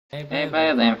Hey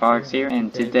everybody, LandFox here,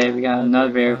 and today we got another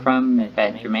video from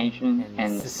Animation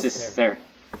and Sister.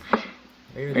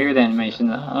 Favorite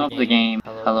animation of the game,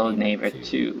 Hello Neighbor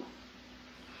 2.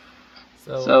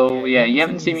 So yeah, you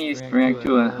haven't seen me react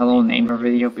to a Hello Neighbor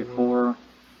video before,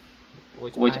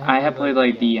 which I have played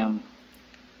like the I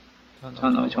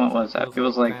don't know which one it was. It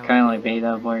was like kind of like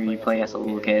beta where you play as a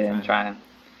little kid and try to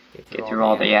get through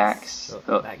all the acts.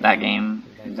 That game,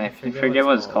 I forget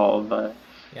what it's called, but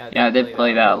yeah, I did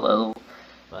play that a little,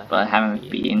 but I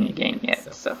haven't beaten the game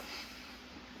yet. So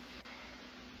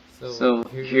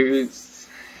here's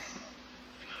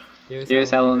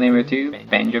Hello Neighbor 2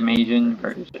 Animation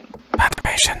version.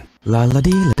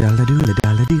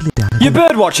 You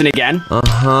bird watching again?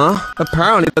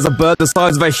 Apparently there's a bird the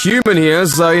size of a human here,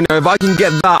 so you know, if I can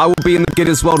get that, I will be in the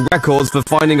Guinness World Records for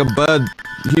finding a bird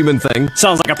human thing.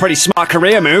 Sounds like a pretty smart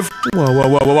career move.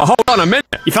 Whoa, hold on a minute.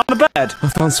 You found a bird? I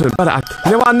found something better.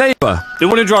 You know our neighbour? The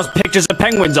one who draws pictures of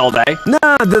penguins all day?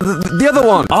 Nah, the other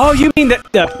one. Oh, you mean Buzz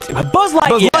Lightyear? Buzz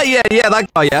Lightyear, yeah, that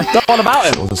guy, yeah. What about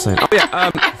him? What was I saying? Oh yeah,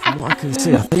 from what I can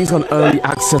see, I think he's got an early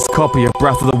access copy of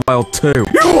Breath of the Wild 2. You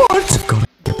what? I've got to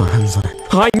get my hands on it.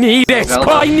 I need it!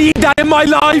 I need that in my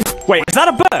life! Wait, is that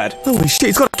a bird? Holy shit,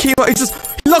 he's got a key, he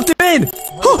locked him in!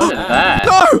 What is that?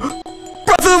 No!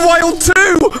 Breath of the Wild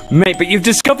 2! Mate, but you've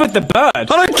discovered the bird. I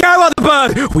don't care about the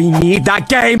bird! We need that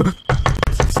game!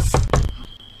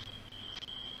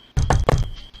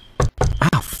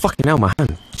 Ow, fucking hell, my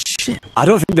hand. Shit. I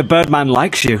don't think the Birdman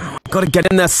likes you. Gotta get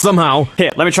in there somehow.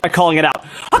 Here, let me try calling it out.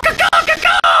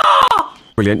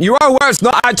 Brilliant. You are aware it's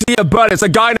not actually a bird, it's a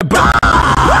guy in a bird.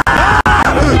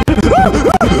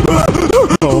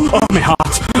 Oh, my heart.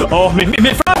 Oh, me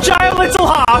fragile little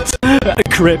heart.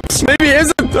 Crips. Maybe it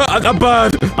is a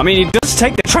bird. I mean, he does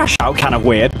take the trash out, kind of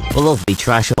weird. A lovely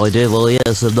trash I do. Well, yeah,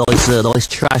 it's a nice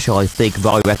trash, I think,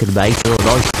 I reckon, mate. Oh,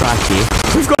 nice trash here.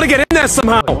 We've got to get in there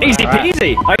somehow. Easy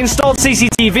peasy. I installed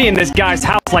CCTV in this guy's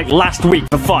house like last week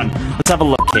for fun. Let's have a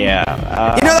look here.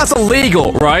 You know that's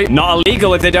illegal, right? Not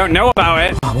illegal if they don't know about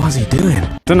it. Oh, what's he doing?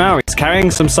 Don't know. He's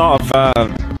carrying some sort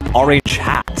of orange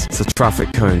hat. It's a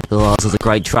traffic cone. Oh, this is a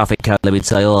great traffic code, let me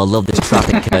tell you. Oh, I love this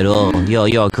traffic code. Oh,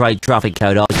 you're a great traffic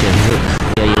code, aren't you?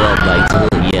 Yeah, you are, mate. Oh,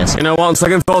 yes. You know what, on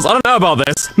second thoughts, I don't know about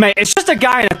this. Mate, it's just a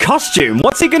guy in a costume.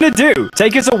 What's he gonna do?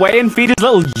 Take us away and feed his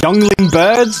little youngling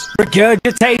birds?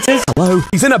 Regurgitators? Hello?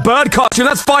 He's in a bird costume.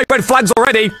 That's 5 red flags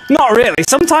already. Not really.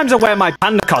 Sometimes I wear my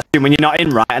panda costume when you're not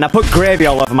in, right? And I put gravy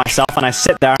all over myself and I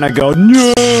sit there and I go,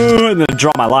 no, and then I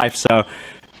drop my life. So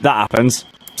that happens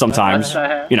sometimes.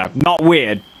 You know, not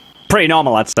weird. Pretty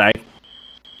normal, I'd say.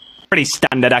 Pretty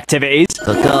standard activities.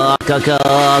 Well,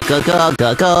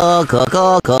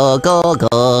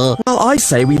 I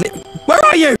say we Where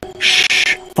are you?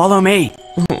 Shh. Follow me.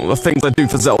 Oh, the things I do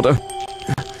for Zelda.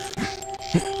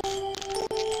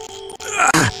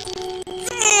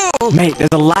 Mate, there's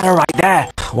a ladder right there.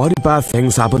 Why do bad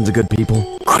things happen to good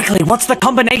people? Quickly, what's the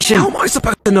combination? How am I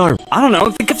supposed to know? I don't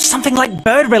know. Think of something like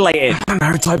bird-related. I don't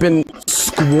know. Type in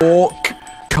squawk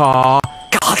car.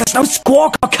 God, there's no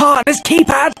squawk or car on this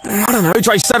keypad. I don't know.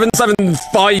 Try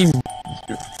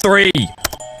 7753.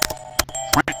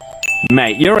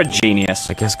 Mate, you're a genius.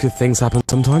 I guess good things happen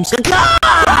sometimes. Oh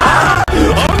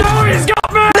no, he's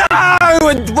got me! No!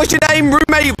 And what's your name,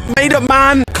 roommate? Made-up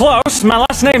man? Close. My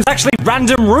last name's actually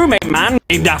Random Roommate Man,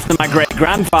 named after my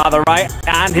great-grandfather, right?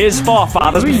 And his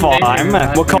forefathers before him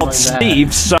were called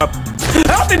Steve, so...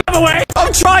 Out the other way!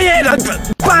 Oh, try it!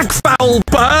 Back foul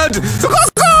bird!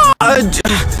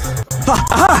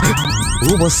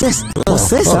 Ooh, what's this?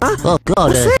 What's this, huh? Oh,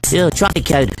 God, yeah, traffic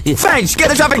code. Thanks, get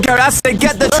the traffic code, that's it,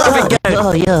 get the traffic code!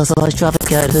 Oh, yeah, it's a nice traffic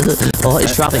code. Oh,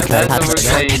 it's traffic code.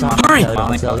 Hurry!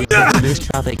 This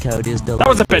traffic code is the... That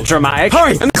was a bit dramatic.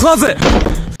 Hurry, in the closet!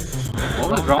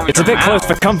 It's a bit close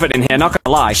for comfort in here, not gonna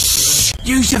lie. Shh!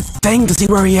 Use your thing to see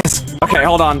where he is. Okay,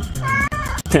 hold on.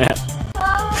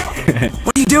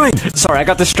 What are you doing? Sorry, I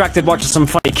got distracted watching some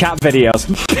funny cat videos.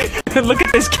 Look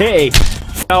at this kitty.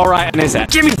 Fell right on his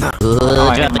head. Give me that.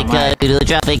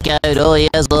 Traffic code, oh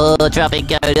yes, traffic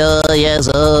code, oh yes,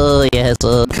 oh yes,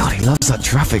 oh. God, he loves that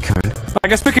traffic code. I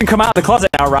guess we can come out of the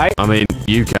closet now, right? I mean,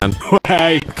 you can.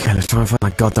 Hey. Okay, let's try and find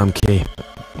that goddamn key.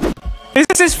 Is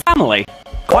this his family?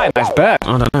 Quite a nice bird.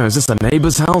 I don't know, is this the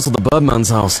neighbor's house or the birdman's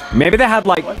house? Maybe they had,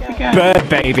 like, bird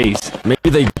babies. Maybe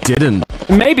they didn't.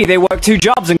 Maybe they worked 2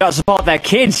 jobs and got to support their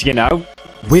kids, you know?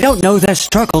 We don't know their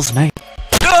struggles, mate.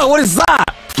 Oh, what is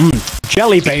that?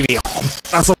 Jelly baby.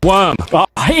 That's a worm.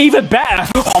 Even better.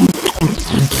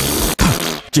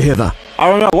 Did you hear that? I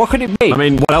don't know, what could it be? I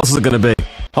mean, what else is it gonna be?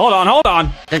 Hold on.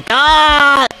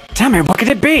 Damn it, what could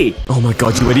it be? Oh my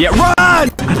God, you idiot. Run!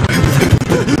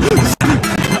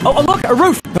 Oh, look, a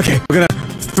roof! Okay, we're gonna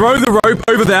throw the rope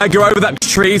over there, go over that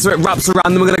tree so it wraps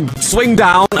around, then we're gonna swing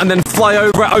down and then fly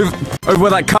over where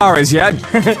that car is, yeah?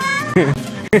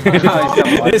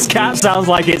 This cat sounds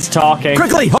like it's talking.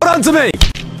 Quickly, hold on to me!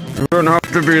 You don't have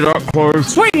to be that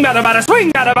close. Swing, bada,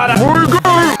 swing, bada!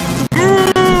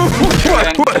 Here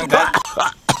we go!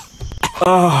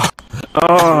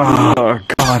 Oh,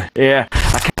 God. Yeah,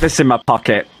 I kept this in my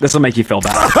pocket. This will make you feel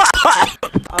better.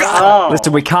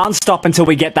 Listen, we can't stop until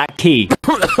we get that key.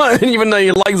 I didn't even know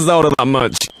you liked Zelda that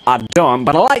much. I don't,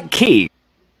 but I like key.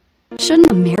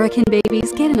 Shouldn't American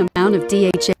babies get an amount of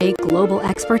DHA global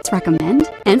experts recommend?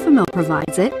 Enfamil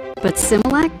provides it, but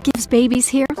Similac gives babies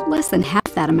here less than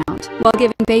half that amount, while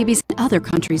giving babies in other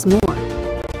countries more.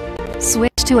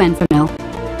 Switch to Enfamil.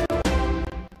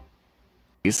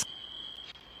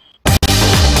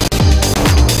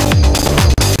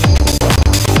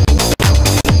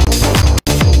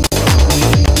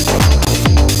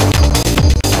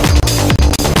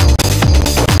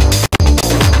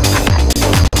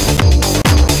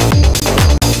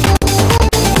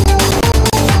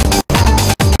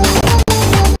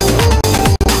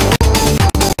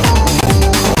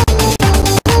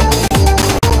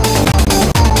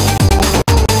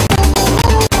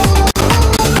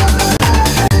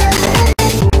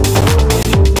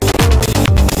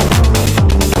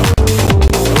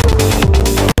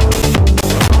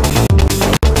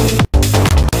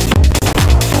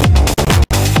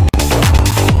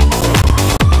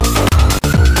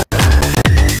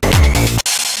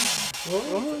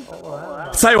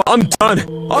 Tell you what, I'm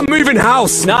done. I'm moving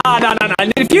house. No.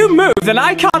 And if you move, then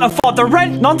I can't afford the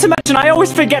rent. Not to mention, I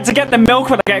always forget to get the milk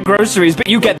when I get groceries, but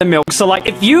you get the milk. So, like,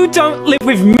 if you don't live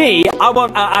with me, I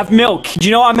won't have milk. Do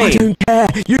you know what I mean? I don't care.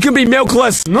 You can be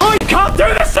milkless. No, you can't do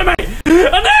this to me. I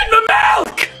need the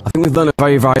milk. I think we've learned a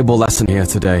very valuable lesson here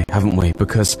today, haven't we?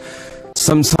 Because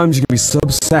sometimes you can be so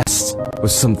obsessed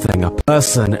with something, a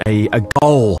person, a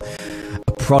goal,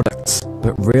 a product.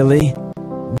 But really,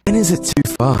 when is it too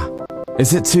far?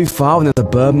 Is it too far when there's a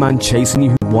birdman chasing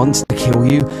you who wants to kill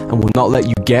you and will not let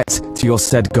you get to your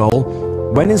said goal?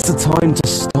 When is the time to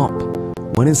stop?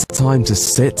 When is the time to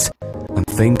sit and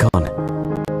think on it?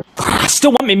 I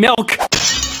still want me milk.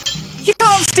 You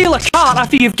can't steal a cart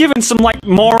after you've given some, like,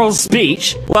 moral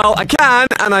speech. Well, I can,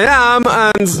 and I am,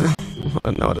 and I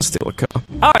don't know how to steal a car.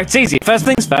 Oh, it's easy. First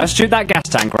things first, shoot that gas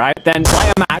tank, right? Then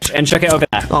light a match and chuck it over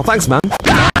there. Oh, thanks, man.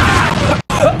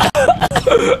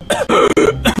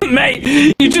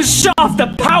 Mate, you just shut off the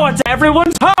power to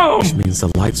everyone's home! Which means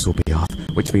the lights will be off,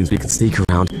 which means we can sneak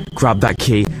around, grab that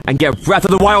key, and get Breath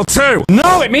of the Wild 2!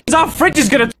 No, it means our fridge is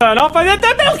gonna turn off and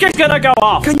the milk is gonna go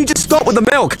off! Can you just stop with the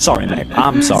milk? Sorry, mate.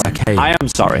 I'm sorry. Okay. I am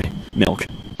sorry. Milk.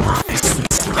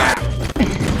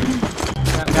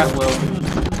 That will.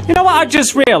 You know what I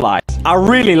just realized? I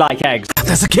really like eggs.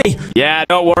 There's a key! Yeah,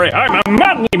 don't worry. I'm a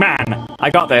manly man! I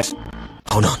got this.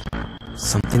 Hold on.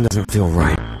 Something doesn't feel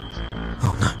right.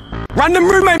 Oh no. Random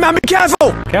roommate, man, be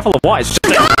careful! Careful of what? It's just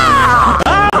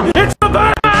it's the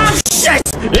Birdman! Shit!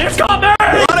 It's got me!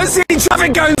 I don't see any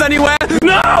traffic cones anywhere!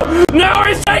 No! No,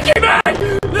 it's taking me!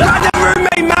 Random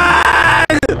roommate, man!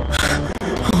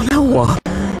 Oh, now what?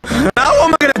 Now what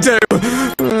am I gonna do?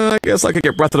 I guess I could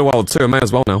get Breath of the Wild 2, I may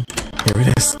as well now. Here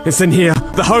it is. It's in here.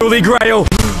 The Holy Grail!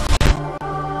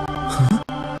 Huh?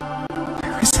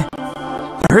 Where is it?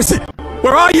 Where is it?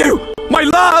 Where are you? My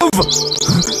love!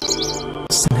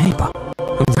 It's the neighbor.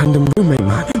 A random roommate,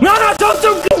 man. No, don't!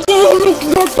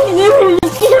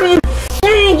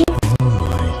 Oh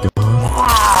my god.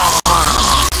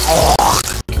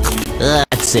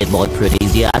 That's it, my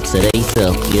pretties. Yeah, that's it. Eat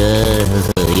up. Yeah.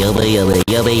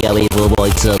 Yummy, for my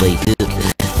tummy.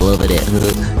 Loving it.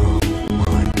 Oh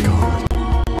my god.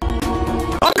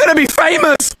 I'm gonna be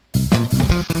famous!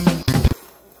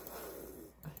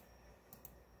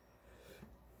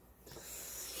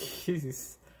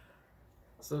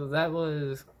 So that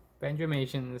was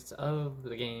Benjamations of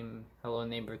the game Hello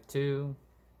Neighbor 2.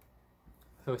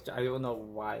 Which I don't know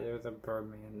why there's a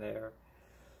Birdman there.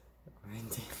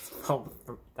 For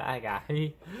that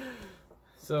guy.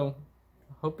 So,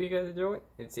 hope you guys enjoy it,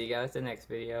 and see you guys in the next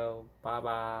video. Bye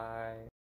bye.